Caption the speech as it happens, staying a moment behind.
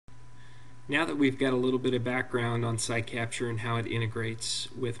Now that we've got a little bit of background on PSICapture and how it integrates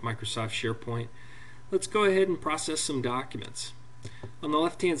with Microsoft SharePoint, let's go ahead and process some documents. On the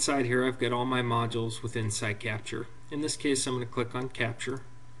left hand side here I've got all my modules within PSICapture. In this case I'm going to click on Capture.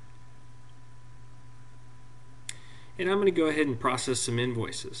 And I'm going to go ahead and process some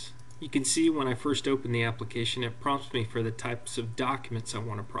invoices. You can see when I first open the application it prompts me for the types of documents I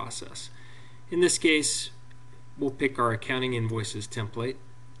want to process. In this case we'll pick our accounting invoices template.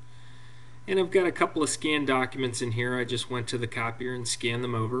 And I've got a couple of scanned documents in here. I just went to the copier and scanned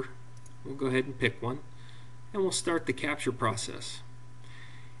them over. We'll go ahead and pick one and we'll start the capture process.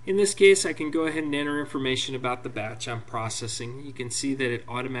 In this case I can go ahead and enter information about the batch I'm processing. You can see that it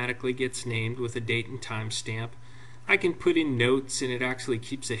automatically gets named with a date and time stamp. I can put in notes and it actually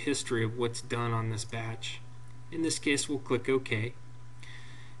keeps a history of what's done on this batch. In this case we'll click OK.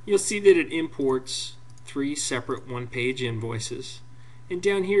 You'll see that it imports 3 separate one-page invoices. And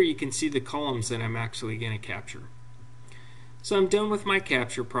down here you can see the columns that I'm actually going to capture. So I'm done with my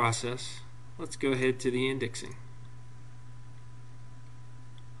capture process. Let's go ahead to the indexing.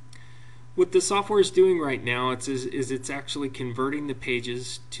 What the software is doing right now is it's actually converting the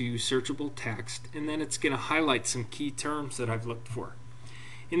pages to searchable text, and then it's going to highlight some key terms that I've looked for.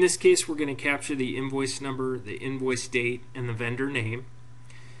 In this case we're going to capture the invoice number, the invoice date, and the vendor name.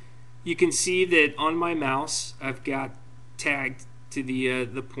 You can see that on my mouse I've got tagged to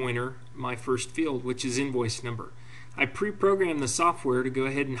the pointer my first field, which is invoice number. I pre-programmed the software to go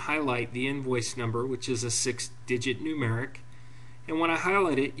ahead and highlight the invoice number, which is a 6-digit numeric. And when I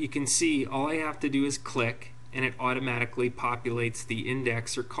highlight it, you can see all I have to do is click and it automatically populates the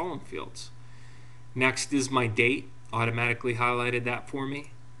index or column fields. Next is my date, automatically highlighted that for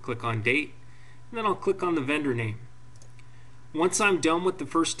me. Click on date, and then I'll click on the vendor name. Once I'm done with the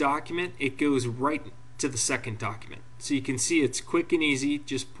first document, it goes right to the second document. So you can see it's quick and easy,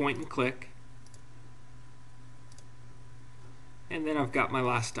 just point and click. And then I've got my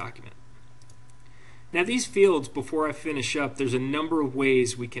last document. Now these fields, before I finish up, there's a number of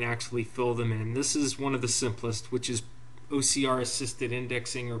ways we can actually fill them in. This is one of the simplest, which is OCR assisted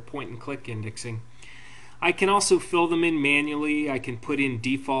indexing or point and click indexing. I can also fill them in manually. I can put in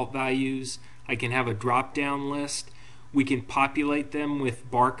default values. I can have a drop down list. We can populate them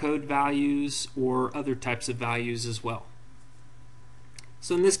with barcode values or other types of values as well.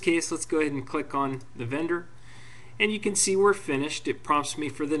 So in this case, let's go ahead and click on the vendor. And you can see we're finished. It prompts me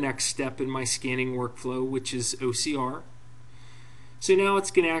for the next step in my scanning workflow, which is OCR. So now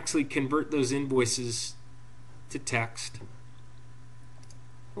it's going to actually convert those invoices to text.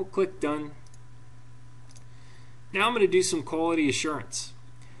 We'll click Done. Now I'm going to do some quality assurance.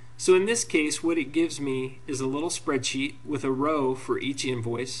 So in this case, what it gives me is a little spreadsheet with a row for each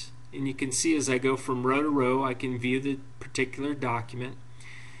invoice. And you can see as I go from row to row, I can view the particular document.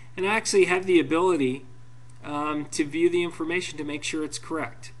 And I actually have the ability to view the information to make sure it's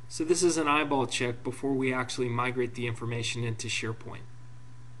correct. So this is an eyeball check before we actually migrate the information into SharePoint.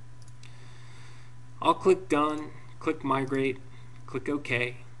 I'll click Done, click Migrate, click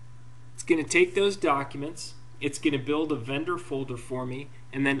OK. It's going to take those documents, it's going to build a vendor folder for me,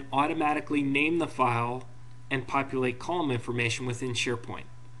 and then automatically name the file and populate column information within SharePoint.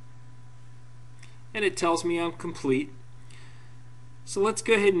 And it tells me I'm complete. So let's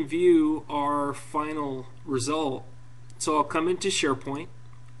go ahead and view our final result. So I'll come into SharePoint,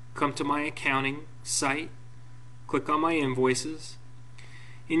 come to my accounting site, click on my invoices,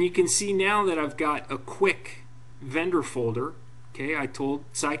 and you can see now that I've got a quick vendor folder. Okay, I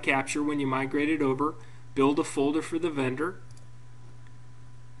told PSICapture when you migrate it over, build a folder for the vendor.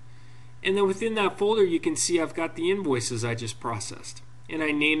 And then within that folder you can see I've got the invoices I just processed. And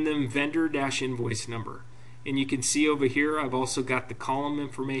I named them vendor-invoice number. And you can see over here I've also got the column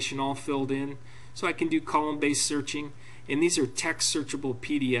information all filled in, so I can do column-based searching, and these are text searchable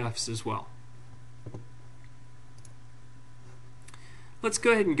PDFs as well. Let's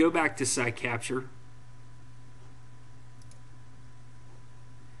go ahead and go back to PSICapture.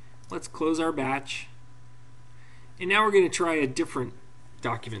 Let's close our batch, and now we're going to try a different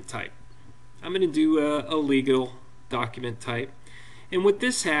document type. I'm going to do a legal document type, and what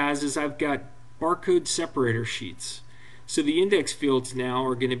this has is I've got barcode separator sheets. So the index fields now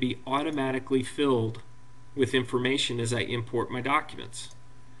are going to be automatically filled with information as I import my documents.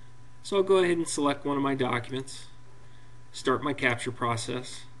 So I'll go ahead and select one of my documents, start my capture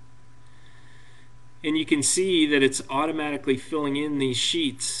process, and you can see that it's automatically filling in these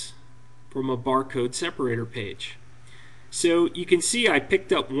sheets from a barcode separator page. So you can see I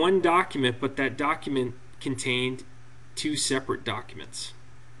picked up one document, but that document contained 2 separate documents.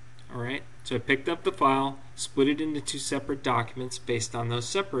 Alright, so I picked up the file, split it into 2 separate documents based on those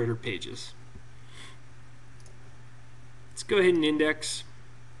separator pages. Let's go ahead and index.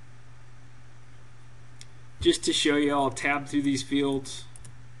 Just to show you, I'll tab through these fields,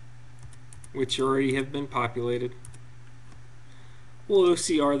 which already have been populated. We'll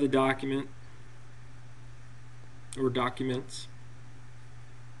OCR the document or documents.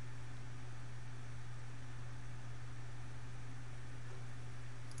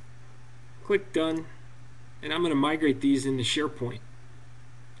 Click done, and I'm going to migrate these into SharePoint.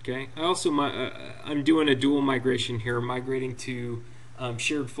 Okay. I'm doing a dual migration here, migrating to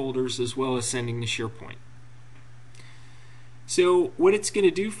shared folders as well as sending to SharePoint. So what it's going to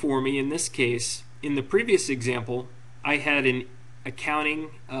do for me in this case, in the previous example, I had an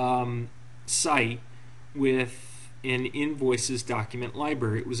accounting site with an invoices document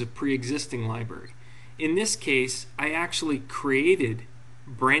library. It was a pre-existing library. In this case, I actually created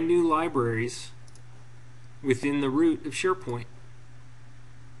brand new libraries within the root of SharePoint.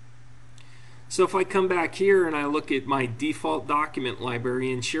 So if I come back here and I look at my default document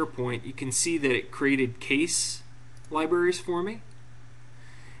library in SharePoint, you can see that it created case libraries for me.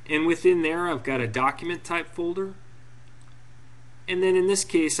 And within there I've got a document type folder. And then in this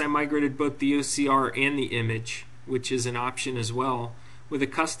case I migrated both the OCR and the image, which is an option as well, with a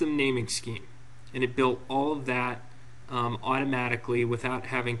custom naming scheme. And it built all of that automatically without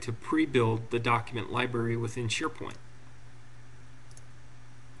having to pre-build the document library within SharePoint.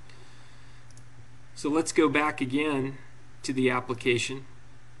 So let's go back again to the application,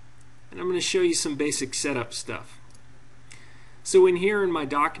 and I'm going to show you some basic setup stuff. So in here in my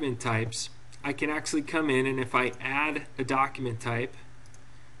document types, I can actually come in, and if I add a document type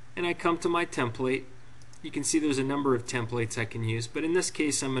and I come to my template, you can see there's a number of templates I can use, but in this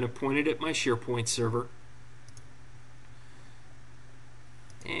case I'm going to point it at my SharePoint server.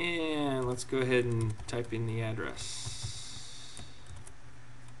 And let's go ahead and type in the address.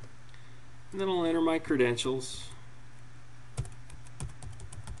 And then I'll enter my credentials.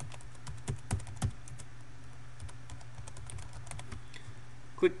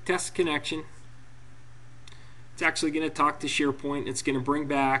 Click Test Connection. It's actually going to talk to SharePoint. It's going to bring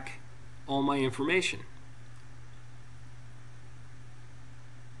back all my information.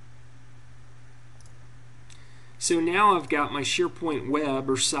 So now I've got my SharePoint web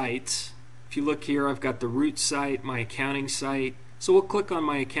or sites. If you look here, I've got the root site, my accounting site. So we'll click on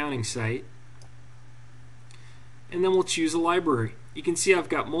my accounting site, and then we'll choose a library. You can see I've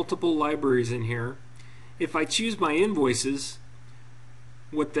got multiple libraries in here. If I choose my invoices,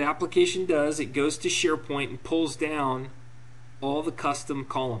 what the application does, it goes to SharePoint and pulls down all the custom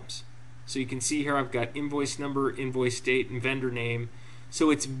columns. So you can see here I've got invoice number, invoice date, and vendor name. So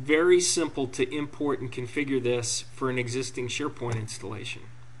it's very simple to import and configure this for an existing SharePoint installation.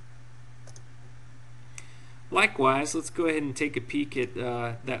 Likewise, let's go ahead and take a peek at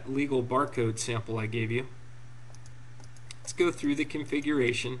that legal barcode sample I gave you. Let's go through the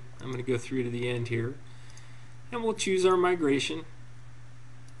configuration. I'm going to go through to the end here, and we'll choose our migration,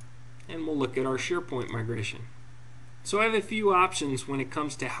 and we'll look at our SharePoint migration. So I have a few options when it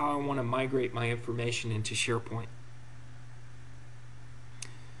comes to how I want to migrate my information into SharePoint.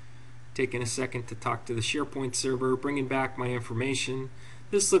 Taking a second to talk to the SharePoint server, bringing back my information.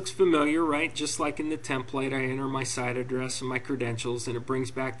 This looks familiar, right? Just like in the template, I enter my site address and my credentials, and it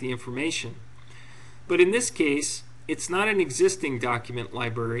brings back the information. But in this case, it's not an existing document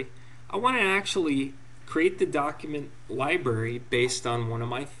library. I want to actually create the document library based on one of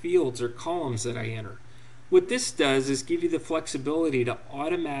my fields or columns that I enter. What this does is give you the flexibility to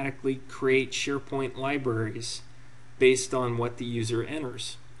automatically create SharePoint libraries based on what the user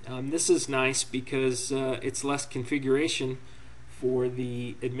enters. This is nice because it's less configuration for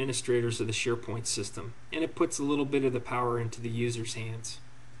the administrators of the SharePoint system, and it puts a little bit of the power into the user's hands.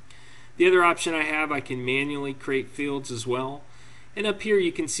 The other option I have, I can manually create fields as well. And up here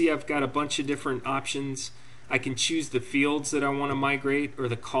you can see I've got a bunch of different options. I can choose the fields that I want to migrate or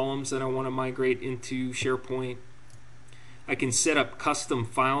the columns that I want to migrate into SharePoint. I can set up custom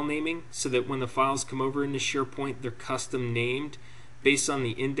file naming so that when the files come over into SharePoint, they're custom named based on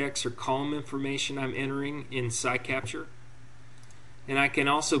the index or column information I'm entering in PSICapture. And I can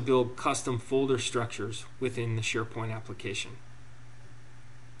also build custom folder structures within the SharePoint application.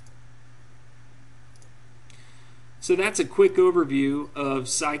 So that's a quick overview of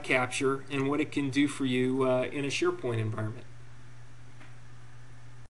PSICapture and what it can do for you in a SharePoint environment.